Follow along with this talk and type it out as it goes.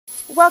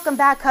Welcome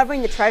back.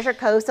 Covering the Treasure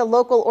Coast, a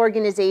local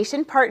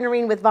organization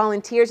partnering with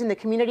volunteers in the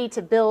community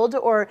to build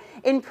or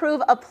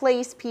improve a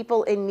place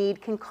people in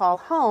need can call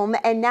home.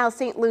 And now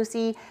St.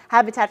 Lucie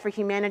Habitat for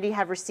Humanity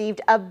have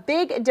received a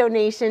big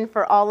donation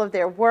for all of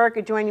their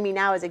work. Joining me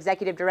now is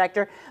Executive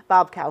Director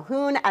Bob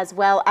Calhoun, as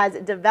well as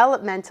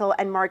Developmental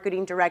and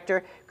Marketing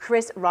Director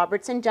Chris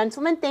Robertson.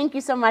 Gentlemen, thank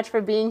you so much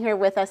for being here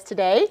with us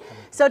today.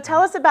 So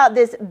tell us about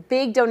this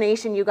big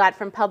donation you got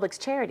from Publix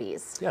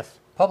Charities. Yes.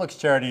 Publix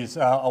Charities,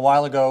 a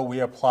while ago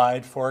we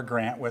applied for a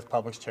grant with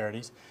Publix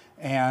Charities,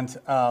 and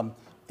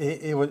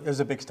it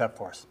was a big step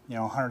for us. You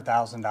know,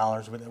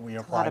 $100,000 that we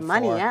applied for. A lot of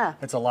money, yeah.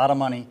 It's a lot of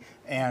money,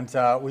 and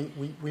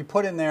we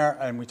put in there,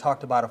 and we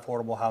talked about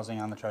affordable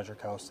housing on the Treasure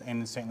Coast and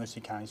in St.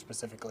 Lucie County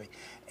specifically.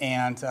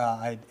 And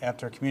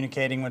after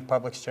communicating with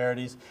Publix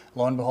Charities,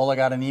 lo and behold, I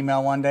got an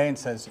email one day and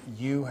says,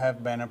 "You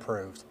have been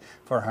approved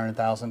for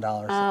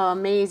 $100,000." Oh,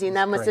 amazing!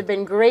 That must have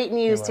been great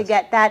news to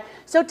get that.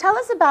 So tell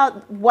us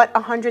about what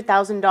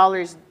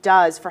 $100,000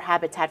 does for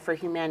Habitat for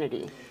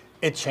Humanity.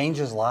 It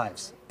changes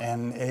lives,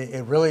 and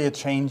it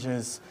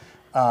changes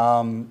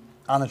on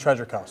the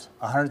Treasure Coast.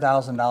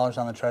 $100,000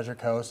 on the Treasure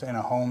Coast in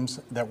homes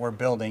that we're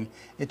building,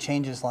 it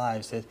changes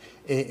lives.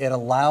 It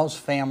allows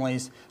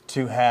families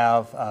to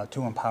have,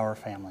 to empower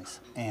families,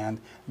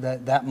 and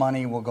that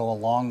money will go a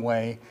long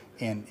way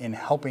in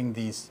helping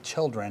these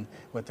children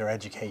with their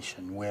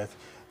education, with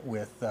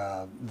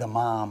the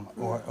mom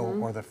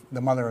or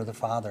the mother or the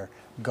father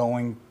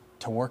going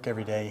to work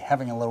every day,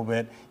 having a little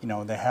bit, you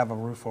know, they have a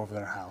roof over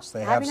their house.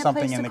 They have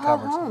something in the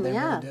cupboards. They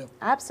really do.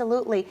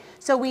 Absolutely.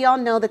 So we all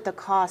know that the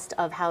cost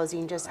of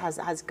housing just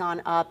has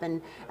gone up,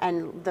 and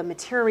the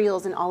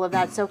materials and all of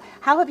that. So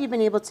how have you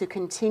been able to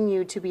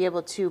continue to be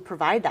able to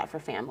provide that for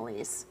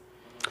families?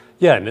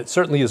 Yeah, and it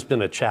certainly has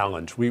been a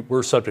challenge.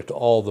 We're subject to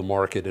all the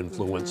market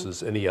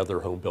influences any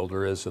other home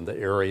builder is in the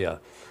area.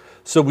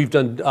 So we've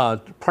done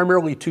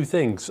primarily two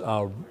things.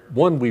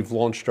 One, we've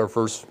launched our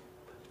first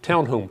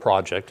townhome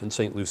project in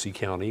St. Lucie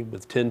County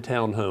with 10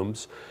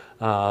 townhomes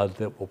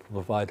that will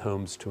provide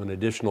homes to an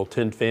additional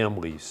 10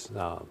 families.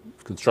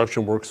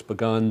 Construction work's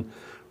begun.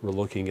 We're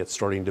looking at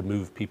starting to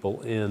move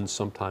people in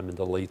sometime in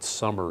the late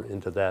summer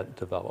into that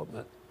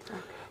development. Okay.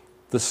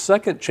 The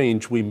second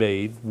change we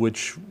made,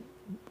 which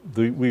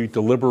we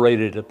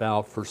deliberated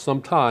about for some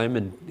time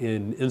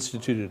and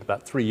instituted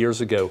about 3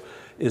 years ago,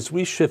 is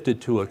we shifted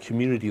to a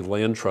community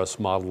land trust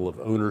model of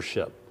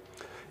ownership.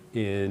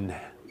 In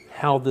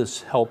how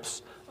this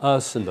helps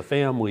us and the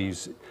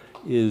families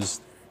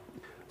is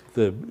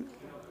the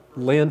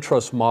land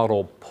trust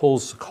model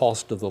pulls the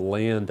cost of the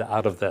land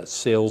out of that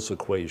sales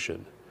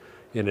equation.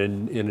 And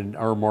in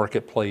our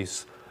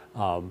marketplace,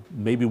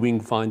 maybe we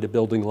can find a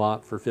building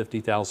lot for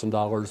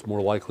 $50,000,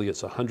 more likely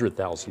it's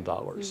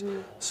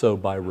 $100,000. So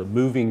by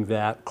removing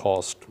that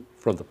cost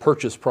from the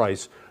purchase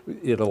price,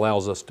 it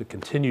allows us to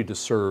continue to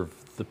serve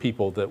the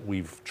people that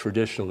we've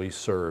traditionally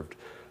served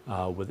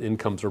with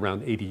incomes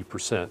around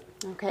 80%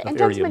 of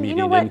area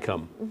median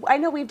income. I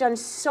know we've done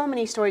so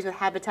many stories with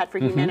Habitat for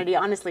Humanity,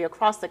 honestly,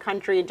 across the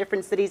country in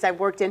different cities I've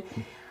worked in.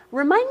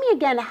 Remind me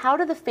again, how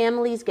do the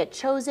families get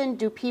chosen?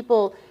 Do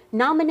people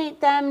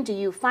nominate them? Do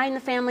you find the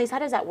families? How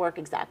does that work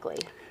exactly?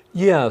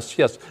 Yes.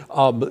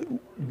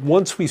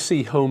 Once we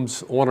see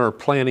homes on our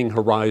planning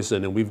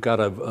horizon and we've got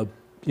a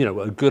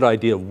good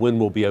idea of when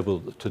we'll be able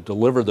to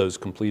deliver those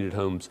completed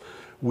homes,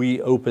 we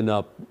open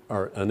up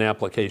an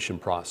application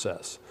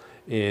process.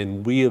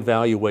 And we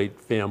evaluate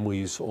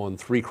families on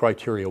 3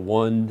 criteria.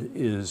 One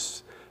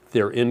is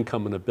their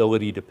income and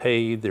ability to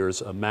pay.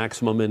 There's a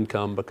maximum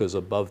income because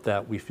above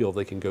that we feel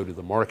they can go to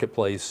the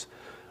marketplace.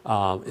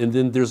 And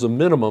then there's a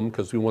minimum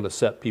because we want to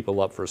set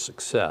people up for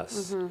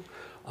success.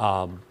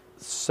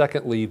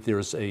 Secondly,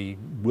 there's a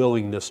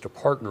willingness to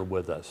partner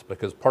with us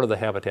because part of the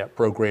Habitat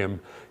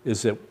program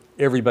is that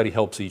everybody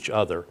helps each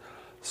other.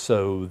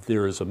 So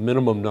there is a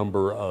minimum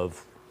number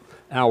of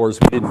hours.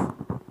 We didn't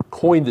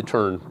coin the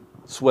term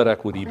sweat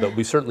equity, but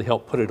we certainly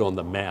help put it on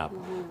the map,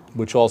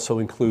 which also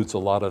includes a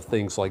lot of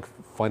things like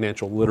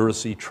financial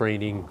literacy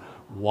training.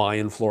 Why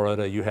in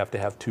Florida you have to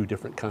have 2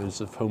 different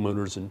kinds of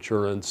homeowners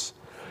insurance.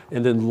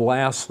 And then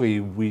lastly,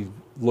 we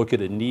look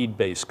at a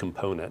need-based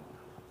component.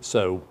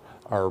 So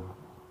our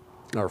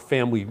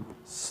family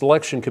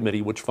selection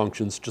committee, which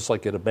functions just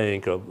like at a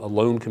bank, a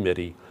loan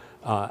committee,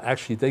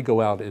 actually they go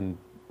out and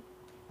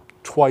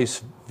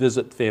twice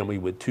visit family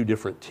with 2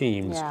 different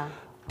teams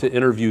to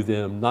interview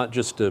them, not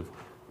just to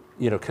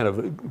kind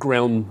of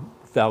ground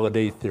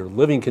validate their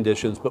living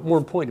conditions, but more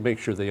important to make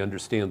sure they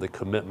understand the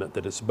commitment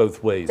that it's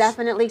both ways.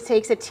 Definitely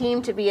takes a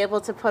team to be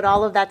able to put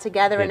all of that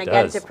together and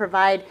again to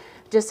provide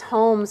just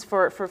homes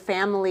for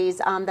families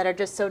that are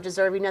just so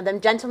deserving of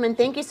them. Gentlemen,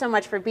 thank you so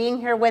much for being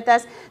here with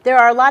us. There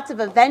are lots of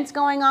events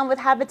going on with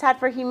Habitat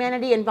for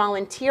Humanity and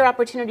volunteer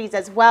opportunities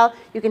as well.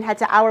 You can head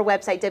to our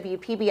website,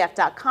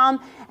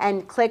 WPBF.com,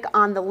 and click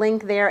on the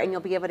link there, and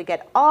you'll be able to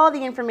get all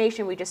the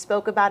information we just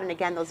spoke about, and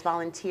again, those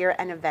volunteer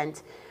and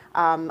event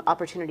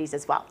opportunities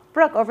as well.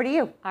 Brooke, over to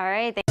you. All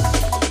right.